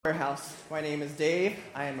Warehouse. My name is Dave.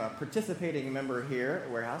 I am a participating member here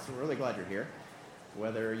at Warehouse. We're really glad you're here.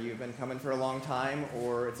 Whether you've been coming for a long time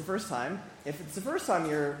or it's the first time. If it's the first time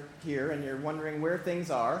you're here and you're wondering where things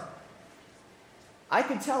are, I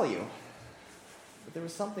could tell you. But there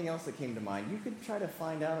was something else that came to mind. You could try to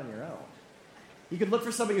find out on your own. You could look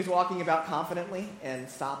for somebody who's walking about confidently and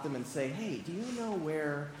stop them and say, hey, do you know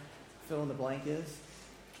where fill in the blank is?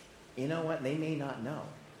 You know what? They may not know.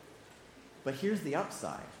 But here's the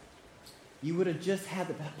upside. You would have just had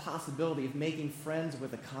the possibility of making friends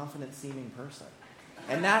with a confident-seeming person.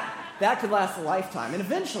 And that could last a lifetime. And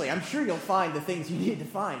eventually, I'm sure you'll find the things you need to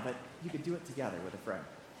find, but you could do it together with a friend.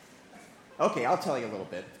 Okay, I'll tell you a little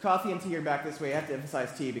bit. Coffee and tea are back this way. I have to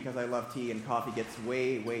emphasize tea because I love tea, and coffee gets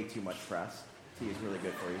way, way too much press. Tea is really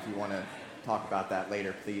good for you. If you want to talk about that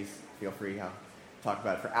later, please feel free. I'll talk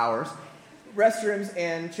about it for hours. Restrooms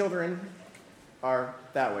and children are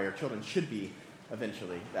that way, or children should be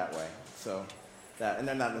eventually that way. So that, and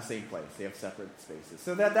they're not in the same place. They have separate spaces.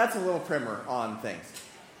 So that's a little primer on things.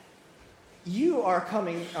 You are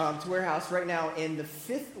coming to Warehouse right now in the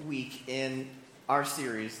 5th week in our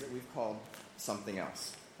series that we've called Something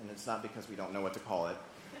Else. And it's not because we don't know what to call it.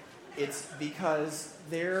 It's because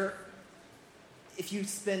if you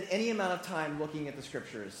spend any amount of time looking at the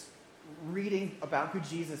scriptures, reading about who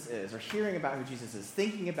Jesus is, or hearing about who Jesus is,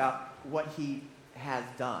 thinking about what he has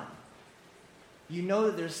done, you know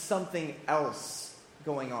that there's something else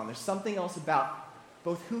going on. There's something else about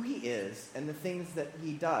both who he is and the things that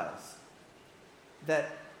he does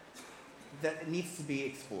that needs to be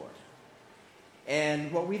explored.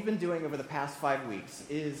 And what we've been doing over the past 5 weeks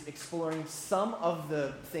is exploring some of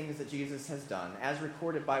the things that Jesus has done, as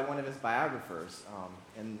recorded by one of his biographers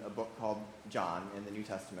in a book called John in the New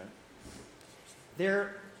Testament.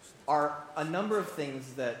 There are a number of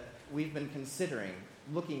things that we've been considering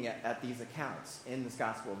looking at these accounts in this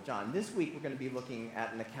Gospel of John. This week we're going to be looking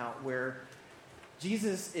at an account where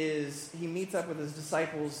Jesus he meets up with his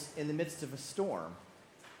disciples in the midst of a storm,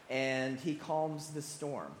 and he calms the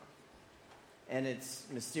storm. And it's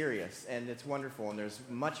mysterious, and it's wonderful, and there's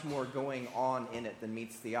much more going on in it than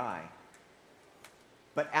meets the eye.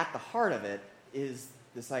 But at the heart of it is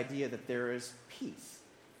this idea that there is peace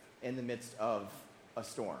in the midst of a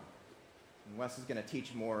storm. And Wes is going to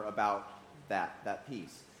teach more about that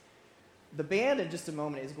peace. The band in just a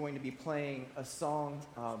moment is going to be playing a song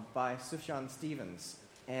by Sufjan Stevens,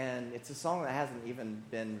 and it's a song that hasn't even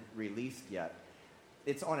been released yet.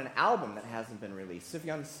 It's on an album that hasn't been released.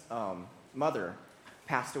 Sufjan's mother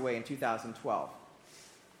passed away in 2012,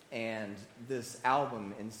 and this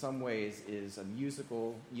album in some ways is a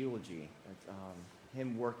musical eulogy. It's,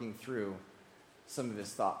 him working through some of his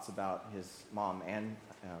thoughts about his mom and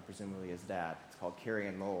presumably his dad. It's called Carrie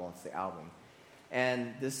and Lowell. It's the album.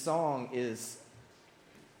 And this song is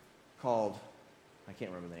called, I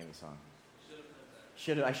can't remember the name of the song.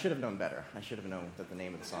 I should have known better. I should have known that the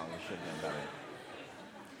name of the song. I should have known better.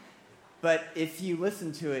 But if you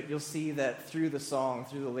listen to it, you'll see that through the song,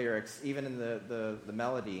 through the lyrics, even in the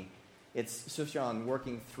melody, it's Sufjan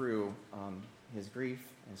working through his grief,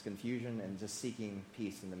 his confusion, and just seeking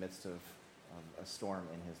peace in the midst of a storm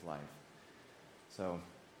in his life. So,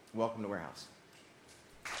 welcome to Warehouse.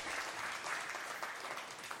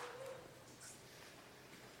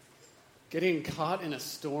 Getting caught in a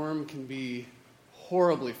storm can be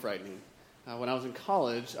horribly frightening. When I was in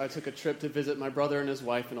college, I took a trip to visit my brother and his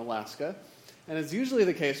wife in Alaska. And as usually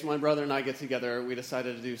the case, when my brother and I get together, we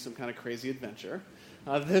decided to do some kind of crazy adventure.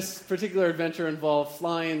 This particular adventure involved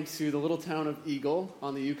flying to the little town of Eagle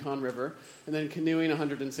on the Yukon River and then canoeing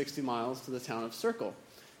 160 miles to the town of Circle.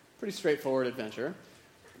 Pretty straightforward adventure.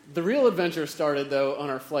 The real adventure started, though, on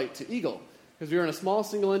our flight to Eagle, because we were in a small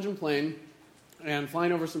single-engine plane and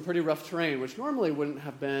flying over some pretty rough terrain, which normally wouldn't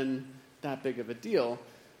have been that big of a deal,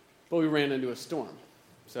 but we ran into a storm.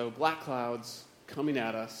 So black clouds coming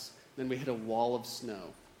at us, then we hit a wall of snow.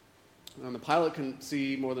 And the pilot couldn't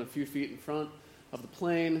see more than a few feet in front of the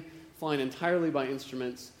plane, flying entirely by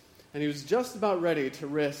instruments, and he was just about ready to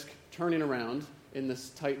risk turning around in this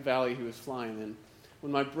tight valley he was flying in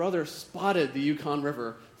when my brother spotted the Yukon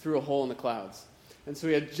River through a hole in the clouds. And so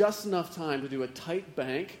he had just enough time to do a tight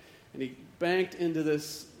bank, and he banked into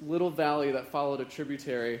this little valley that followed a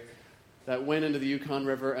tributary that went into the Yukon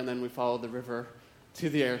River, and then we followed the river to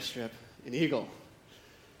the airstrip in Eagle.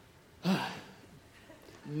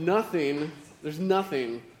 There's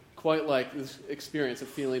nothing quite like this experience of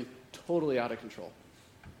feeling totally out of control.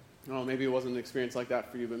 Oh, maybe it wasn't an experience like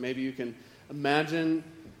that for you, but maybe you can imagine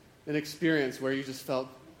an experience where you just felt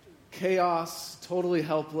chaos, totally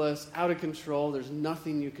helpless, out of control, there's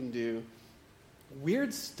nothing you can do.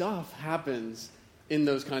 Weird stuff happens in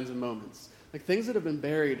those kinds of moments. Like things that have been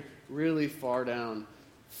buried really far down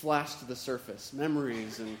flash to the surface,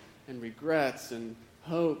 memories and regrets and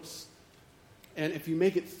hopes. And if you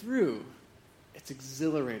make it through, it's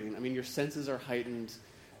exhilarating. I mean, your senses are heightened.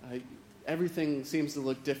 Everything seems to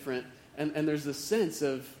look different. And there's this sense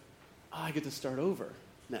of, I get to start over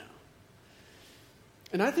now.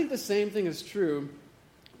 And I think the same thing is true,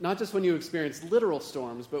 not just when you experience literal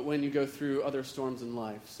storms, but when you go through other storms in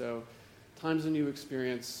life. So times when you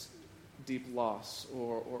experience deep loss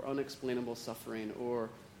or unexplainable suffering or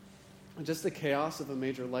just the chaos of a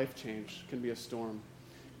major life change can be a storm.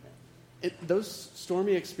 Those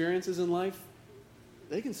stormy experiences in life,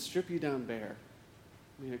 they can strip you down bare.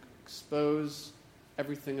 I mean, expose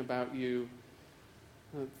everything about you,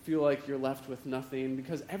 feel like you're left with nothing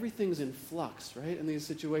because everything's in flux, right? In these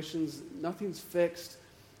situations, nothing's fixed.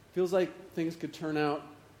 Feels like things could turn out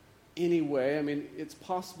anyway. I mean, it's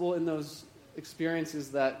possible in those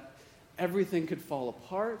experiences that everything could fall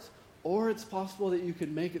apart, or it's possible that you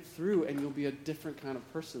could make it through and you'll be a different kind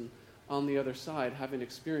of person on the other side, having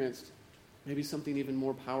experienced maybe something even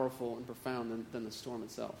more powerful and profound than the storm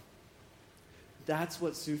itself. That's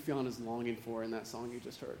what Sufjan is longing for in that song you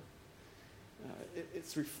just heard.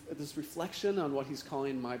 It's this reflection on what he's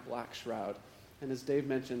calling my black shroud. And as Dave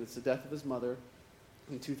mentioned, it's the death of his mother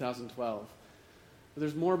in 2012. But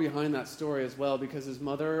there's more behind that story as well, because his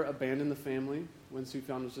mother abandoned the family when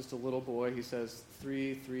Sufjan was just a little boy. He says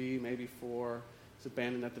 3, maybe 4. He's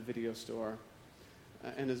abandoned at the video store.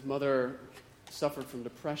 And his mother suffered from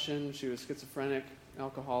depression. She was schizophrenic,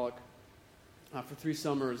 alcoholic. For 3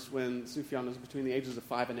 summers when Sufjan was between the ages of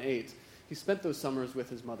 5 and 8, he spent those summers with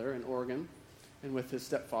his mother in Oregon and with his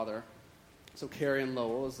stepfather. So Carrie and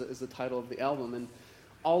Lowell is the title of the album. And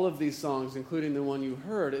all of these songs, including the one you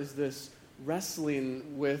heard, is this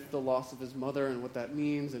wrestling with the loss of his mother and what that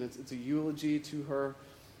means, and it's a eulogy to her.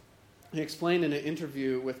 He explained in an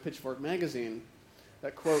interview with Pitchfork magazine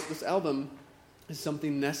that, quote, "This album is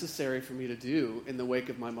something necessary for me to do in the wake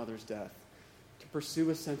of my mother's death, to pursue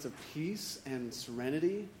a sense of peace and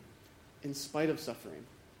serenity in spite of suffering.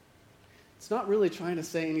 It's not really trying to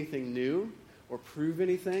say anything new or prove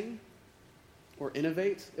anything or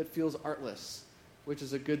innovate. It feels artless, which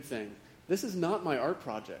is a good thing. This is not my art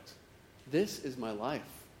project. This is my life."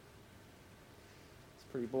 It's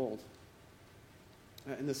pretty bold.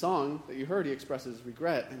 In the song that you heard, he expresses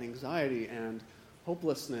regret and anxiety and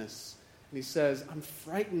hopelessness. And he says, "I'm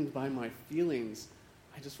frightened by my feelings.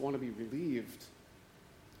 I just want to be relieved."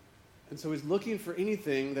 And so he's looking for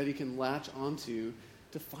anything that he can latch onto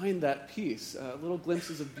to find that peace, little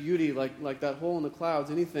glimpses of beauty like that hole in the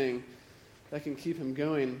clouds, anything that can keep him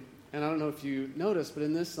going. And I don't know if you noticed, but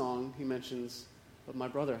in this song he mentions, "But my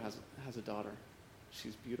brother has a daughter.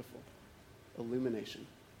 She's beautiful." Illumination.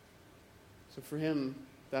 So for him,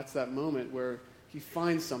 that's that moment where he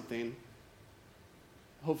finds something.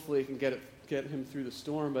 Hopefully it can get him through the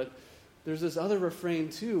storm, but there's this other refrain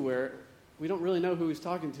too where we don't really know who he's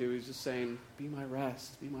talking to. He's just saying, "Be my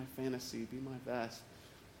rest, be my fantasy, be my best."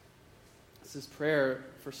 It's this prayer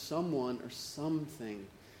for someone or something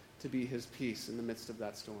to be his peace in the midst of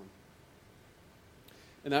that storm.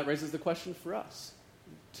 And that raises the question for us.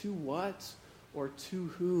 To what or to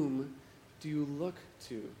whom do you look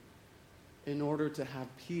to in order to have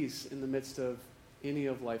peace in the midst of any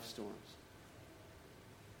of life's storms?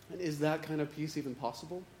 And is that kind of peace even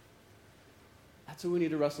possible? That's what we need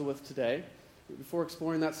to wrestle with today. Before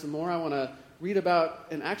exploring that some more, I want to read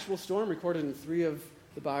about an actual storm recorded in 3 of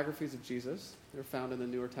the biographies of Jesus. They're found in the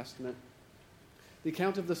Newer Testament. The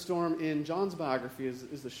account of the storm in John's biography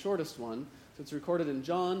is the shortest one. So it's recorded in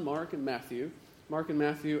John, Mark, and Matthew. Mark and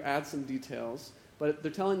Matthew add some details, but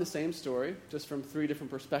they're telling the same story, just from 3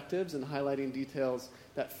 different perspectives and highlighting details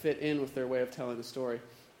that fit in with their way of telling the story.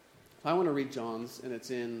 I want to read John's, and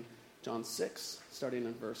it's in John 6, starting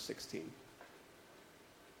in verse 16.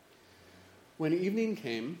 When evening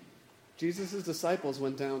came, Jesus' disciples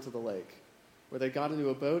went down to the lake, where they got into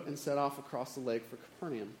a boat and set off across the lake for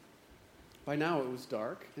Capernaum. By now it was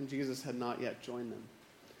dark, and Jesus had not yet joined them.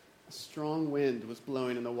 A strong wind was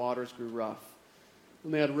blowing, and the waters grew rough.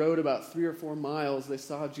 When they had rowed about 3 or 4 miles, they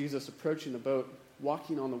saw Jesus approaching the boat,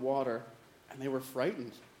 walking on the water, and they were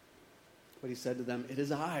frightened. But he said to them, "It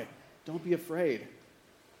is I. Don't be afraid."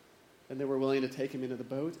 And they were willing to take him into the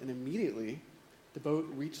boat, and immediately the boat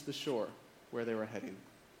reached the shore where they were heading.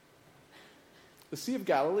 The Sea of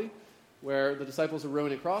Galilee, where the disciples are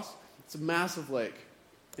rowing across, it's a massive lake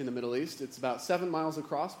in the Middle East. It's about 7 miles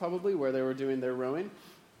across, probably, where they were doing their rowing.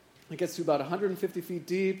 It gets to about 150 feet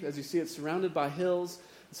deep. As you see, it's surrounded by hills.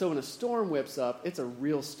 So when a storm whips up, it's a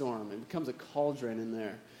real storm. It becomes a cauldron in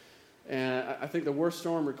there. And I think the worst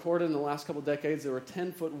storm recorded in the last couple decades, there were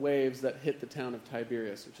 10-foot waves that hit the town of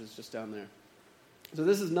Tiberias, which is just down there. So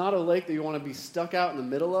this is not a lake that you want to be stuck out in the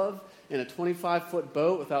middle of in a 25-foot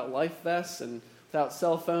boat without life vests and without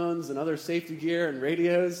cell phones and other safety gear and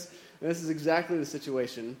radios. And this is exactly the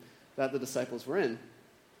situation that the disciples were in.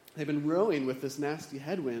 They've been rowing with this nasty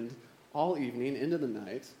headwind all evening into the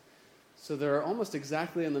night. So they're almost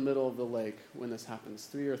exactly in the middle of the lake when this happens,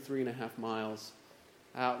 3 or 3.5 miles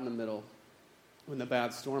out in the middle when the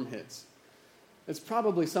bad storm hits. It's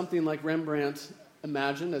probably something like Rembrandt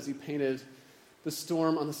imagined as he painted the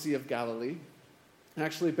storm on the Sea of Galilee. I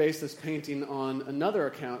actually based this painting on another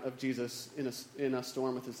account of Jesus in a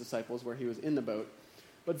storm with his disciples where he was in the boat.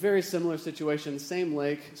 But very similar situation, same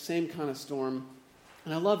lake, same kind of storm.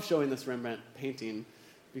 And I love showing this Rembrandt painting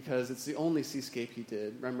because it's the only seascape he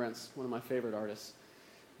did. Rembrandt's one of my favorite artists.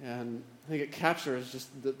 And I think it captures just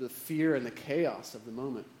the fear and the chaos of the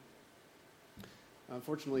moment.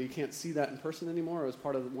 Unfortunately, you can't see that in person anymore. It was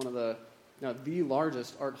part of one of the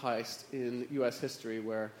largest art heist in U.S. history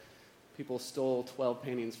where people stole 12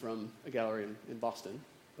 paintings from a gallery in Boston.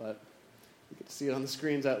 But you get to see it on the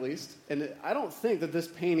screens at least. And I don't think that this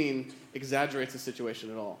painting exaggerates the situation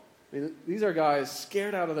at all. I mean, these are guys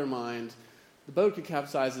scared out of their mind. The boat could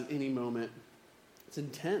capsize at any moment. It's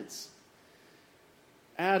intense.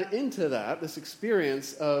 Add into that this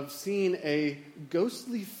experience of seeing a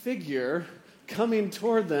ghostly figure coming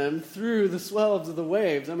toward them through the swells of the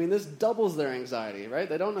waves. I mean, this doubles their anxiety, right?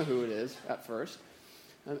 They don't know who it is at first.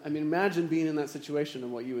 I mean, imagine being in that situation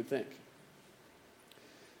and what you would think.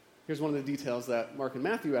 Here's one of the details that Mark and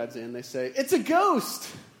Matthew adds in. They say, it's a ghost!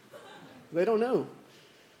 They don't know.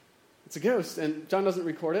 It's a ghost. And John doesn't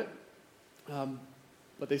record it.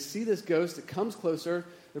 But they see this ghost. It comes closer.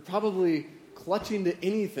 They're probably clutching to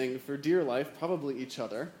anything for dear life, probably each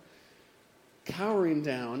other, cowering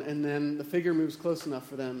down, and then the figure moves close enough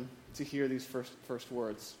for them to hear these first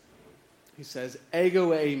words. He says,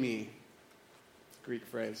 ego eimi, Greek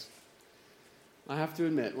phrase. I have to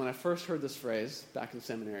admit, when I first heard this phrase back in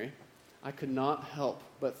seminary, I could not help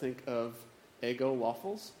but think of Eggo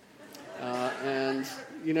waffles. And,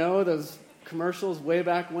 you know, those commercials way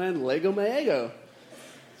back when, Lego my ego.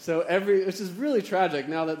 So which is really tragic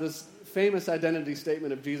now that this famous identity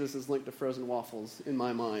statement of Jesus is linked to frozen waffles in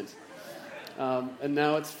my mind. And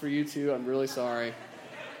now it's for you too. I'm really sorry.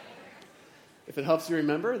 If it helps you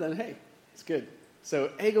remember, then hey, it's good.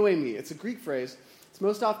 So, ego eimi, it's a Greek phrase. It's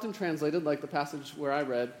most often translated, like the passage where I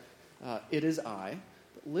read, it is I.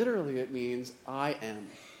 But literally it means I am.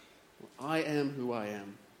 I am who I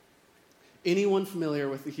am. Anyone familiar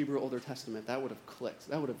with the Hebrew Older Testament, that would have clicked.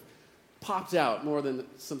 That would have popped out more than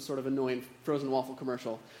some sort of annoying frozen waffle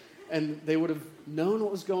commercial. And they would have known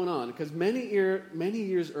what was going on. Because many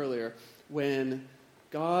years earlier, when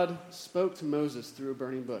God spoke to Moses through a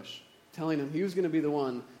burning bush, telling him he was going to be the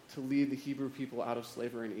one to lead the Hebrew people out of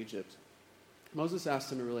slavery in Egypt, Moses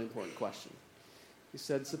asked him a really important question. He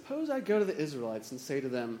said, suppose I go to the Israelites and say to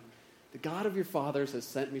them, the God of your fathers has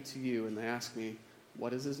sent me to you, and they ask me,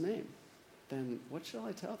 what is his name? Then what shall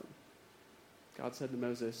I tell them? God said to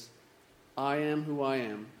Moses, I am who I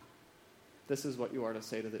am. This is what you are to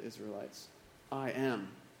say to the Israelites. I am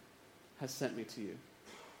has sent me to you.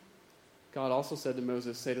 God also said to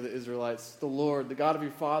Moses, say to the Israelites, the Lord, the God of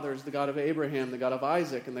your fathers, the God of Abraham, the God of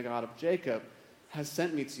Isaac, and the God of Jacob, has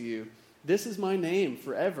sent me to you. This is my name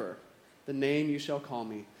forever, the name you shall call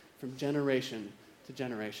me from generation to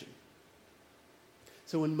generation.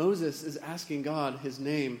 So when Moses is asking God his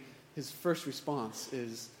name, his first response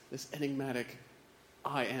is this enigmatic,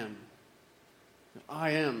 I am.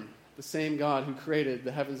 I am the same God who created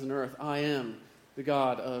the heavens and earth. I am the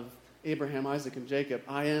God of Abraham, Isaac, and Jacob.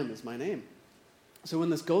 I am is my name. So when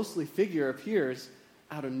this ghostly figure appears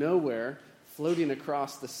out of nowhere, floating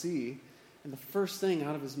across the sea, and the first thing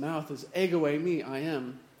out of his mouth is, ego eimi, I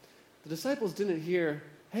am, the disciples didn't hear,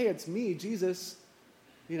 hey, it's me, Jesus.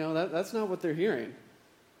 You know, that's not what they're hearing.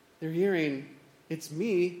 They're hearing, it's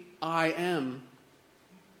me, I am.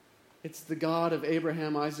 It's the God of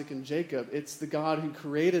Abraham, Isaac, and Jacob. It's the God who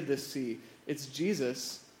created this sea. It's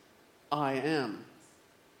Jesus, I am.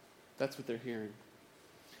 That's what they're hearing.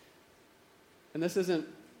 And this isn't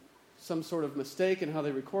some sort of mistake in how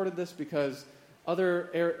they recorded this, because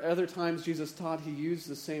other times Jesus taught, he used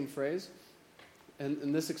the same phrase.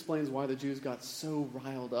 And this explains why the Jews got so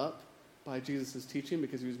riled up by Jesus' teaching,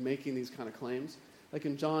 because he was making these kind of claims. Like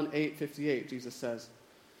in John 8:58, Jesus says,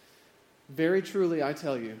 very truly I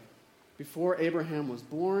tell you, before Abraham was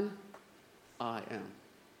born, I am.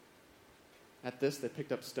 At this, they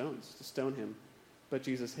picked up stones to stone him, but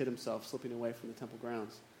Jesus hid himself, slipping away from the temple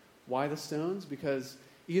grounds. Why the stones? Because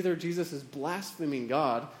Either Jesus is blaspheming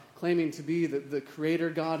God, claiming to be the creator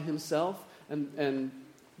God himself, and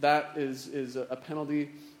that is a penalty.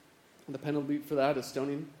 The penalty for that is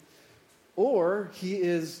stoning. Or he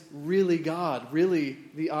is really God, really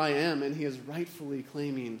the I am, and he is rightfully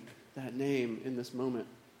claiming that name in this moment.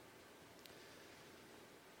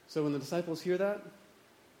 So when the disciples hear that,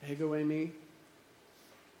 ego eimi,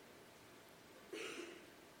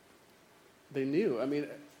 they knew. I mean,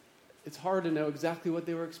 it's hard to know exactly what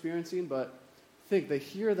they were experiencing, but think they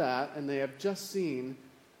hear that and they have just seen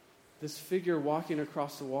this figure walking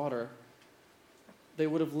across the water. They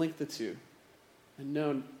would have linked the two and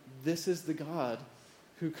known this is the God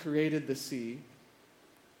who created the sea.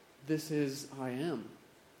 This is I am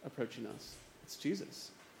approaching us. It's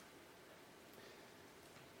Jesus.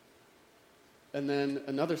 And then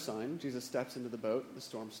another sign, Jesus steps into the boat, the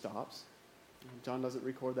storm stops. John doesn't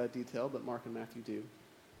record that detail, but Mark and Matthew do.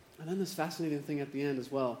 And then this fascinating thing at the end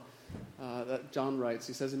as well, that John writes.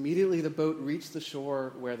 He says, immediately the boat reached the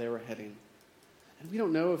shore where they were heading. And we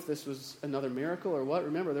don't know if this was another miracle or what.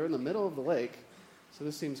 Remember, they're in the middle of the lake, so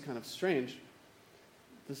this seems kind of strange.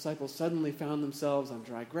 The disciples suddenly found themselves on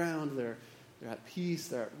dry ground. They're at peace,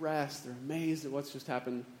 they're at rest, they're amazed at what's just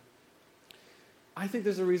happened. I think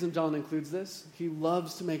there's a reason John includes this. He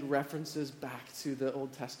loves to make references back to the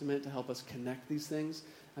Old Testament to help us connect these things.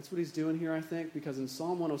 That's what he's doing here, I think, because in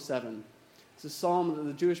Psalm 107, it's a psalm that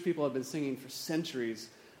the Jewish people have been singing for centuries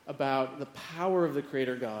about the power of the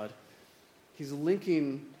Creator God. He's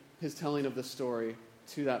linking his telling of the story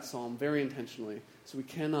to that psalm very intentionally, so we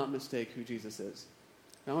cannot mistake who Jesus is.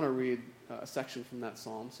 Now, I want to read a section from that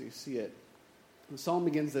psalm so you see it. The psalm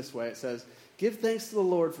begins this way. It says, "Give thanks to the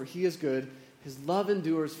Lord, for he is good. His love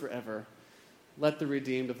endures forever. Let the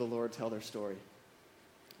redeemed of the Lord tell their story."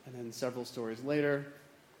 And then several stories later,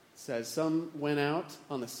 it says, "Some went out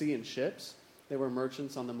on the sea in ships. They were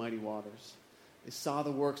merchants on the mighty waters. They saw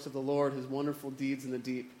the works of the Lord, his wonderful deeds in the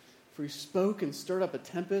deep. For he spoke and stirred up a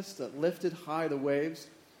tempest that lifted high the waves.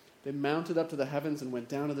 They mounted up to the heavens and went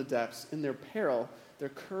down to the depths. In their peril, their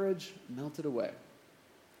courage melted away.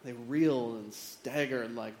 They reeled and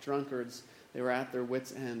staggered like drunkards. They were at their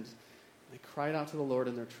wits' end. They cried out to the Lord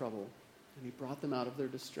in their trouble, and he brought them out of their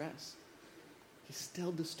distress. He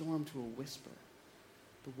stilled the storm to a whisper.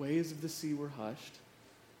 The waves of the sea were hushed.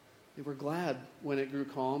 They were glad when it grew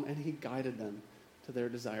calm, and he guided them to their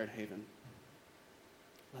desired haven.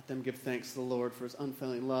 Let them give thanks to the Lord for his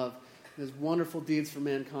unfailing love and his wonderful deeds for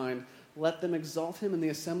mankind. Let them exalt him in the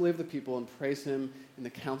assembly of the people and praise him in the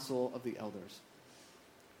council of the elders."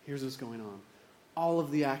 Here's what's going on. All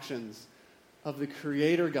of the actions of the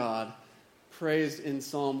Creator God praised in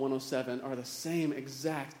Psalm 107 are the same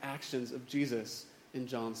exact actions of Jesus in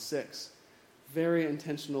John 6. Very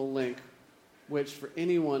intentional link, which for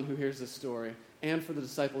anyone who hears this story and for the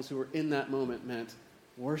disciples who were in that moment meant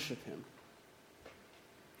worship him.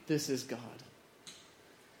 This is God,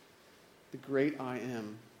 the great I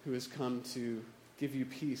am, who has come to give you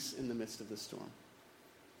peace in the midst of the storm.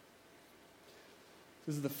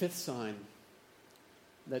 This is the fifth sign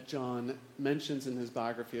that John mentions in his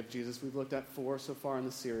biography of Jesus. We've looked at 4 so far in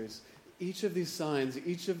the series. Each of these signs,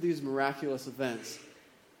 each of these miraculous events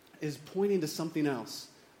is pointing to something else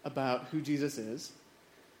about who Jesus is,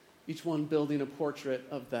 each one building a portrait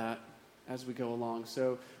of that as we go along.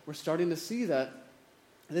 So we're starting to see that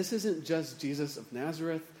this isn't just Jesus of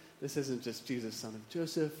Nazareth. This isn't just Jesus, son of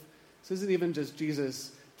Joseph. This isn't even just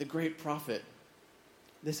Jesus, the great prophet.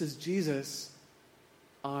 This is Jesus,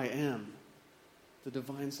 I am, the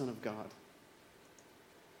divine Son of God.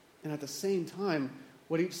 And at the same time,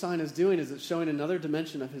 what each sign is doing is it's showing another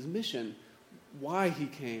dimension of his mission, why he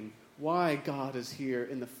came, why God is here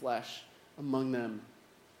in the flesh among them.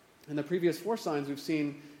 In the previous 4 signs, we've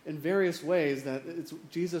seen in various ways that it's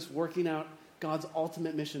Jesus working out God's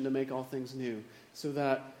ultimate mission to make all things new, so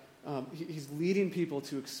that he's leading people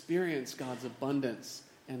to experience God's abundance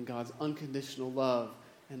and God's unconditional love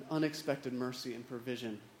and unexpected mercy and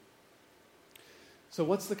provision. So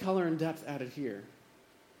what's the color and depth added here?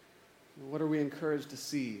 What are we encouraged to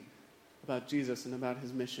see about Jesus and about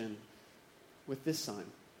his mission with this sign?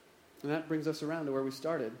 And that brings us around to where we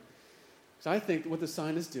started. So I think what the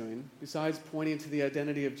sign is doing, besides pointing to the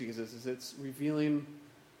identity of Jesus, is it's revealing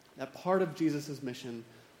that part of Jesus' mission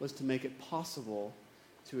was to make it possible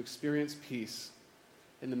to experience peace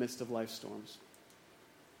in the midst of life storms.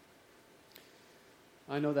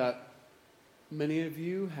 I know that many of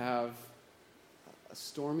you have a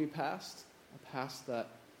stormy past, a past that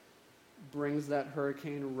brings that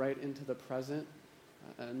hurricane right into the present,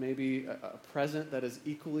 and maybe a present that is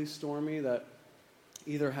equally stormy, that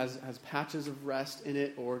either has patches of rest in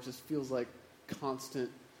it or just feels like constant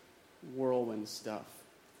whirlwind stuff.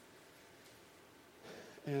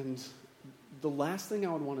 And the last thing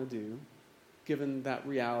I would want to do, given that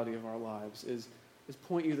reality of our lives, is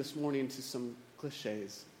point you this morning to some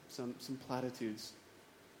cliches, some platitudes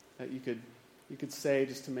that you could say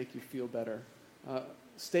just to make you feel better.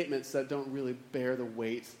 Statements that don't really bear the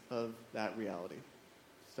weight of that reality.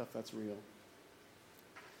 Stuff that's real.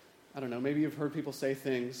 I don't know, maybe you've heard people say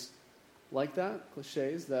things like that,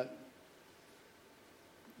 cliches that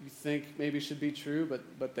you think maybe should be true,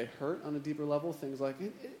 but they hurt on a deeper level. Things like,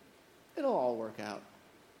 it'll all work out.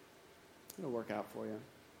 It'll work out for you.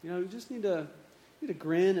 You just need to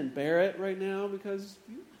grin and bear it right now because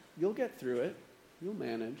you'll get through it. You'll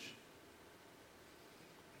manage.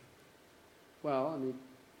 Well,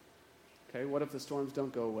 okay, what if the storms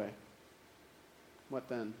don't go away? What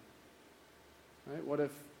then? Right? What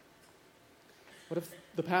if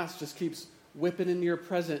the past just keeps whipping into your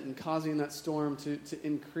present and causing that storm to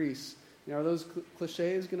increase? Are those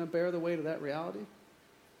cliches going to bear the weight of that reality?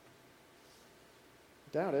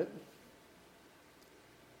 Doubt it.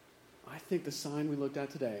 I think the sign we looked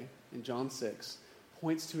at today in John 6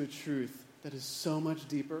 points to a truth that is so much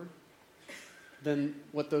deeper than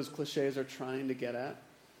what those cliches are trying to get at.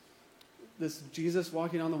 This Jesus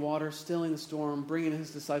walking on the water, stilling the storm, bringing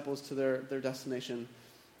his disciples to their destination.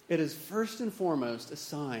 It is first and foremost a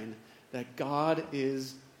sign that God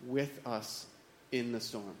is with us in the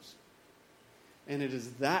storms. And it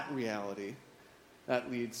is that reality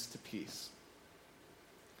that leads to peace.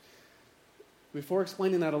 Before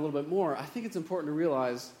explaining that a little bit more, I think it's important to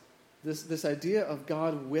realize this idea of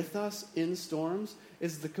God with us in storms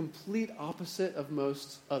is the complete opposite of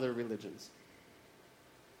most other religions.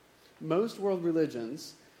 Most world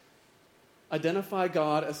religions identify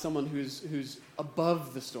God as someone who's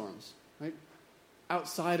above the storms, right?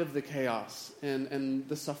 Outside of the chaos and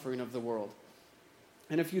the suffering of the world.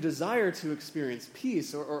 And if you desire to experience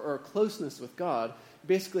peace or closeness with God, you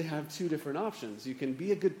basically have two different options. You can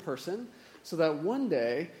be a good person so that one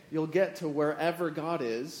day you'll get to wherever God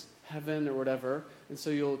is, heaven or whatever, and so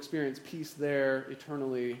you'll experience peace there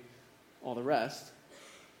eternally, all the rest.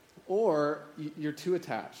 Or you're too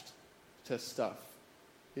attached to stuff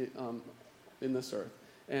in this earth.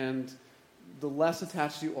 And the less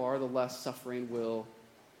attached you are, the less suffering will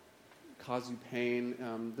cause you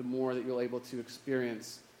pain, the more that you're able to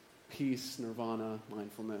experience peace, nirvana,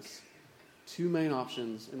 mindfulness. Two main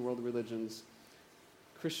options in world religions.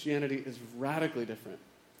 Christianity is radically different.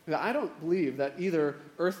 I don't believe that either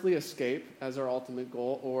earthly escape as our ultimate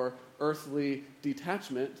goal or earthly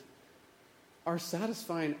detachment are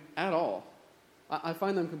satisfying at all. I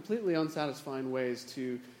find them completely unsatisfying ways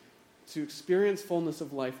to experience fullness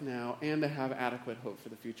of life now and to have adequate hope for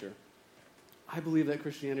the future. I believe that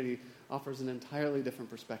Christianity offers an entirely different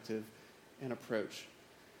perspective and approach.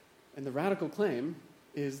 And the radical claim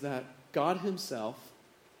is that God himself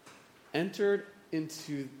entered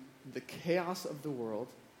into the chaos of the world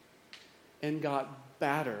and got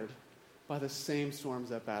battered by the same storms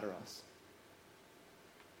that batter us.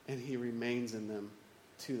 And he remains in them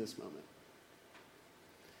to this moment.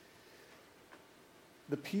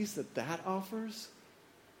 The peace that offers,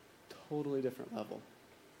 totally different level.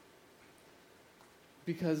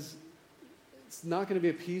 Because it's not going to be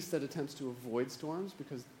a peace that attempts to avoid storms,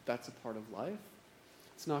 because that's a part of life.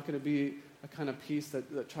 It's not going to be a kind of peace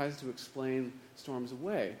that tries to explain storms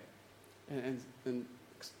away and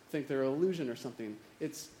think they're an illusion or something.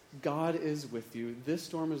 It's God is with you. This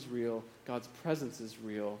storm is real. God's presence is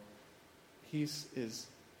real. Peace is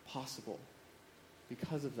possible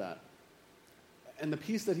because of that. And the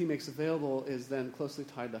peace that he makes available is then closely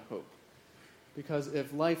tied to hope. Because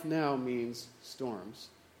if life now means storms,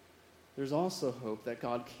 there's also hope that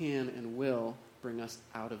God can and will bring us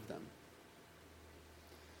out of them.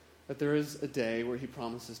 That there is a day where he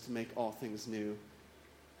promises to make all things new,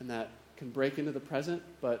 and that can break into the present,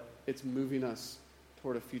 but it's moving us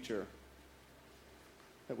toward a future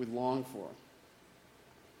that we long for.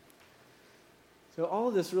 So all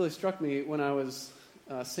of this really struck me when I was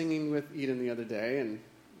singing with Eden the other day, and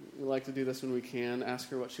we like to do this when we can, ask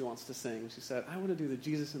her what she wants to sing. She said, I want to do the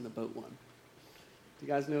Jesus in the Boat one. Do you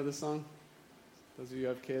guys know this song? Those of you who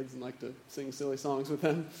have kids and like to sing silly songs with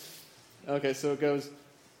them? Okay, so it goes,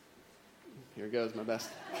 here it goes, my best.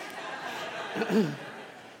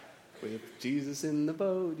 With Jesus in the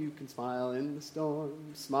boat, you can smile in the storm,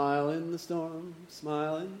 smile in the storm,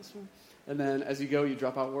 smile in the storm. And then as you go, you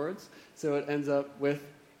drop out words. So it ends up with,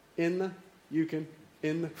 in the, you can,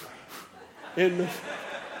 in the, in the.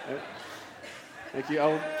 Right. Thank you.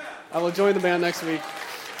 I will join the band next week.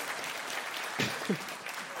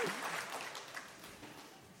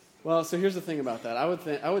 Well, so here's the thing about that. I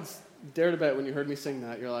would dare to bet when you heard me sing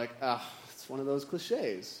that, you're like, it's one of those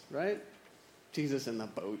cliches, right? Jesus in the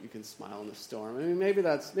boat, you can smile in the storm. I mean, maybe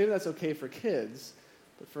that's okay for kids,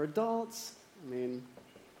 but for adults, I mean...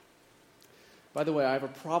 By the way, I have a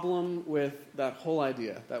problem with that whole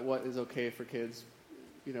idea that what is okay for kids,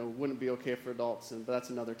 wouldn't be okay for adults, but that's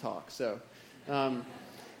another talk. So,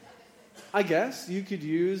 I guess you could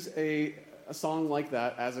use a song like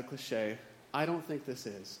that as a cliche. I don't think this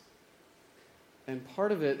is. And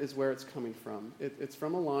part of it is where it's coming from. It's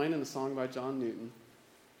from a line in a song by John Newton,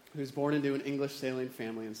 who's born into an English sailing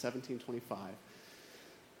family in 1725.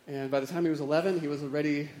 And by the time he was 11, he was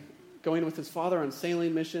already going with his father on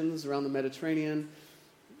sailing missions around the Mediterranean.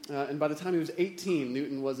 And by the time he was 18,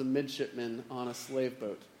 Newton was a midshipman on a slave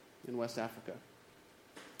boat in West Africa.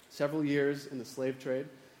 Several years in the slave trade,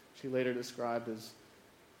 she later described as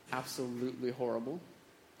absolutely horrible.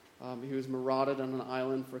 He was marauded on an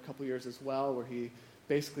island for a couple years as well, where he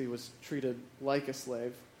basically was treated like a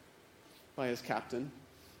slave by his captain.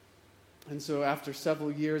 And so after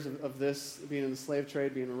several years of this, being in the slave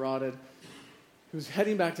trade, being marauded, he was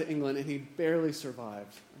heading back to England, and he barely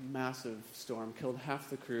survived. A massive storm killed half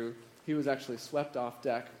the crew. He was actually swept off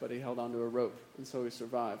deck, but he held onto a rope, and so he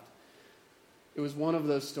survived. It was one of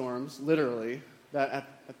those storms, literally, that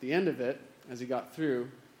at the end of it, as he got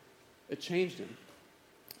through, it changed him.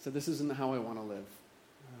 He said, "This isn't how I want to live.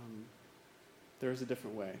 There's a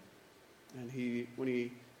different way." And when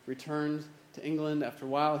he returned to England, after a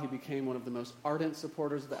while, he became one of the most ardent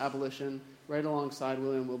supporters of the abolition, right alongside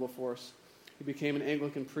William Wilberforce. He became an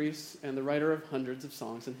Anglican priest and the writer of hundreds of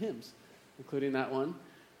songs and hymns, including that one,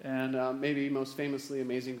 and maybe most famously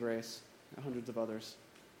Amazing Grace, and hundreds of others.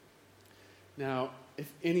 Now,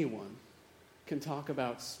 if anyone can talk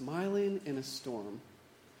about smiling in a storm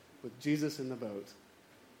with Jesus in the boat,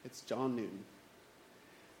 it's John Newton.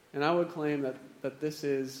 And I would claim that this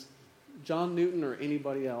is John Newton or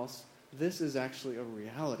anybody else, this is actually a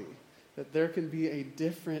reality, that there can be a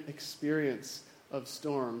different experience of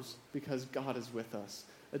storms because God is with us.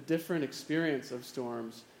 A different experience of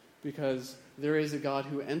storms because there is a God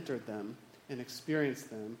who entered them and experienced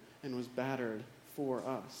them and was battered for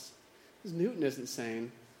us. Because Newton isn't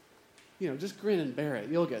saying, just grin and bear it,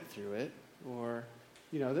 you'll get through it. Or,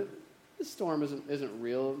 this storm isn't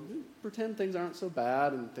real. Pretend things aren't so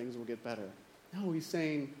bad and things will get better. No, he's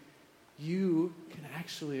saying you can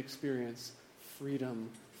actually experience freedom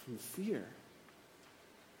from fear.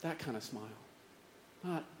 That kind of smile.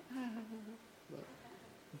 Not but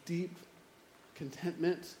deep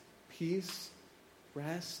contentment, peace,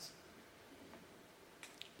 rest,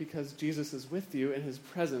 because Jesus is with you and his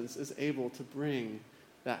presence is able to bring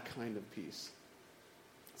that kind of peace.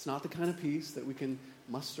 It's not the kind of peace that we can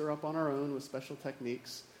muster up on our own with special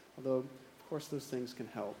techniques, although, of course, those things can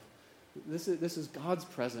help. This is God's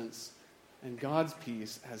presence and God's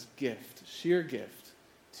peace as gift, sheer gift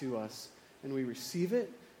to us, and we receive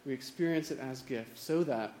it. We experience it as gift so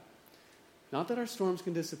that, not that our storms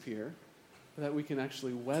can disappear, but that we can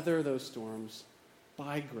actually weather those storms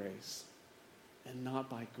by grace and not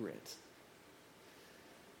by grit.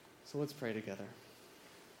 So let's pray together.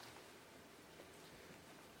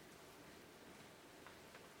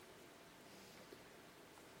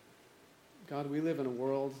 God, we live in a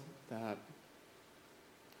world that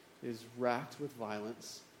is racked with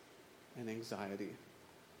violence and anxiety.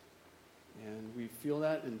 And we feel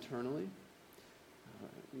that internally.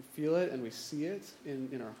 We feel it and we see it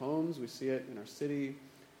in our homes. We see it in our city.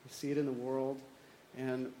 We see it in the world.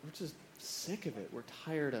 And we're just sick of it. We're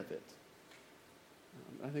tired of it.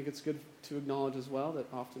 I think it's good to acknowledge as well that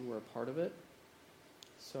often we're a part of it.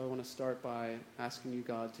 So I want to start by asking you,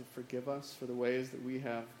 God, to forgive us for the ways that we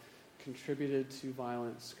have contributed to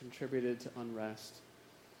violence, contributed to unrest,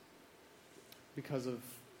 because of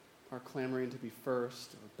our clamoring to be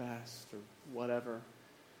first or best or whatever.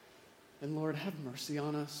 And Lord, have mercy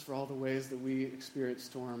on us for all the ways that we experience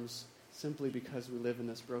storms simply because we live in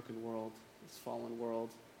this broken world, this fallen world.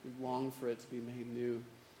 We long for it to be made new.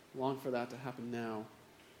 We long for that to happen now.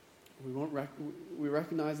 We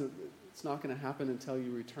recognize that it's not going to happen until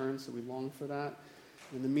you return, so we long for that.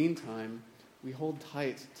 In the meantime, we hold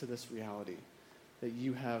tight to this reality that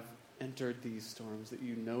you have entered these storms, that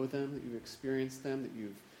you know them, that you've experienced them, that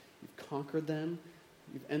you've conquered them.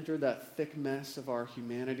 You've entered that thick mess of our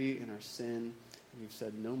humanity and our sin, and you've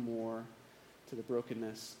said no more to the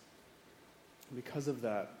brokenness. And because of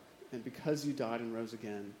that, and because you died and rose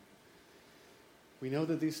again, we know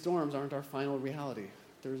that these storms aren't our final reality.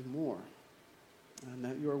 There's more. And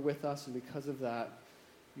that you are with us, and because of that,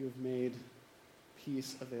 you have made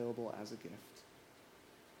peace available as a gift.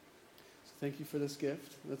 So thank you for this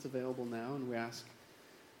gift that's available now, and we ask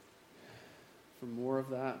for more of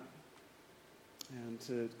that and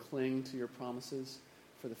to cling to your promises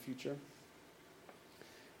for the future.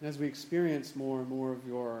 And as we experience more and more of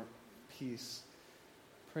your peace,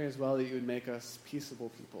 pray as well that you would make us peaceable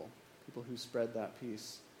people, people who spread that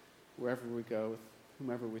peace wherever we go, with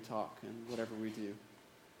whomever we talk, and whatever we do.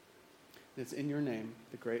 And it's in your name,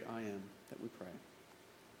 the great I Am, that we pray.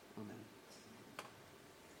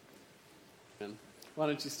 Amen. Why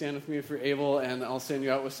don't you stand with me if you're able, and I'll send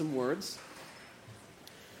you out with some words.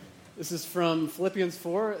 This is from Philippians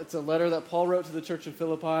 4. It's a letter that Paul wrote to the church in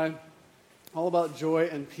Philippi, all about joy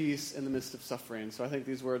and peace in the midst of suffering. So I think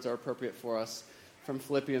these words are appropriate for us. From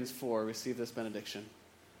Philippians 4, receive this benediction.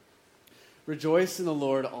 Rejoice in the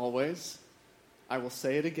Lord always. I will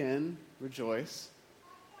say it again, rejoice.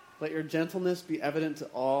 Let your gentleness be evident to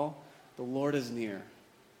all. The Lord is near.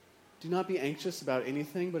 Do not be anxious about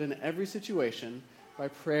anything, but in every situation, by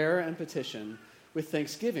prayer and petition, with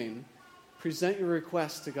thanksgiving, present your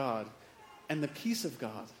requests to God, and the peace of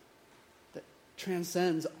God that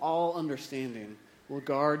transcends all understanding will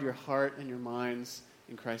guard your heart and your minds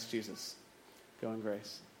in Christ Jesus. Go in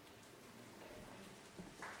grace.